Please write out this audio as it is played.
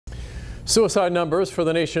Suicide numbers for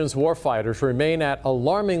the nation's warfighters remain at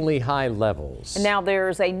alarmingly high levels. And now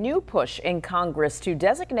there's a new push in Congress to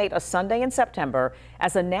designate a Sunday in September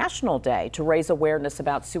as a national day to raise awareness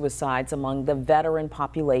about suicides among the veteran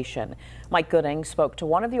population. Mike Gooding spoke to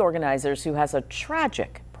one of the organizers who has a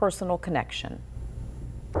tragic personal connection.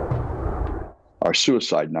 Our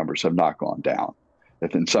suicide numbers have not gone down.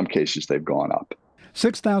 If in some cases they've gone up.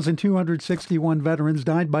 6,261 veterans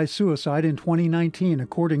died by suicide in 2019,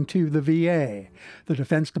 according to the VA. The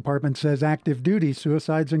Defense Department says active duty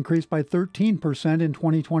suicides increased by 13% in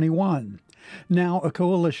 2021. Now, a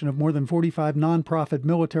coalition of more than 45 nonprofit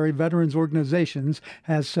military veterans organizations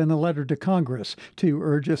has sent a letter to Congress to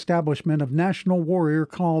urge establishment of National Warrior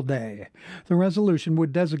Call Day. The resolution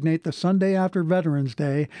would designate the Sunday after Veterans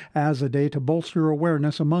Day as a day to bolster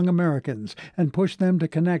awareness among Americans and push them to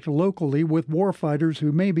connect locally with warfighters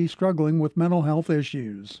who may be struggling with mental health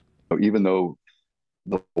issues. Even though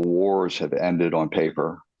the wars have ended on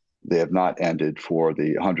paper, they have not ended for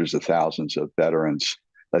the hundreds of thousands of veterans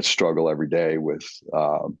that struggle every day with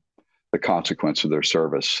the consequence of their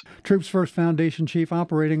service. Troops First Foundation Chief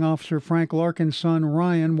Operating Officer Frank Larkin's son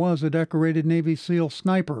Ryan was a decorated Navy SEAL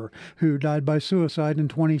sniper who died by suicide in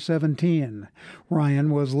 2017. Ryan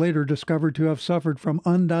was later discovered to have suffered from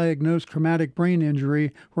undiagnosed traumatic brain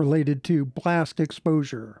injury related to blast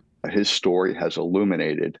exposure. His story has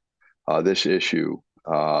illuminated this issue,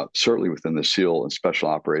 certainly within the SEAL and Special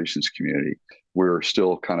Operations community. We're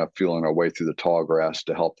still kind of feeling our way through the tall grass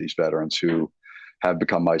to help these veterans who have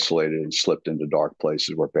become isolated and slipped into dark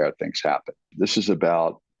places where bad things happen. This is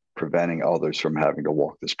about preventing others from having to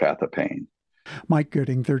walk this path of pain. Mike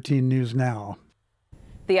Gooding, 13 News Now.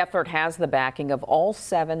 The effort has the backing of all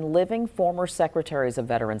 7 living former secretaries of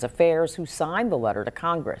Veterans Affairs who signed the letter to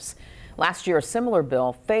Congress. Last year, a similar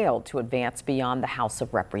bill failed to advance beyond the House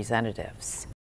of Representatives.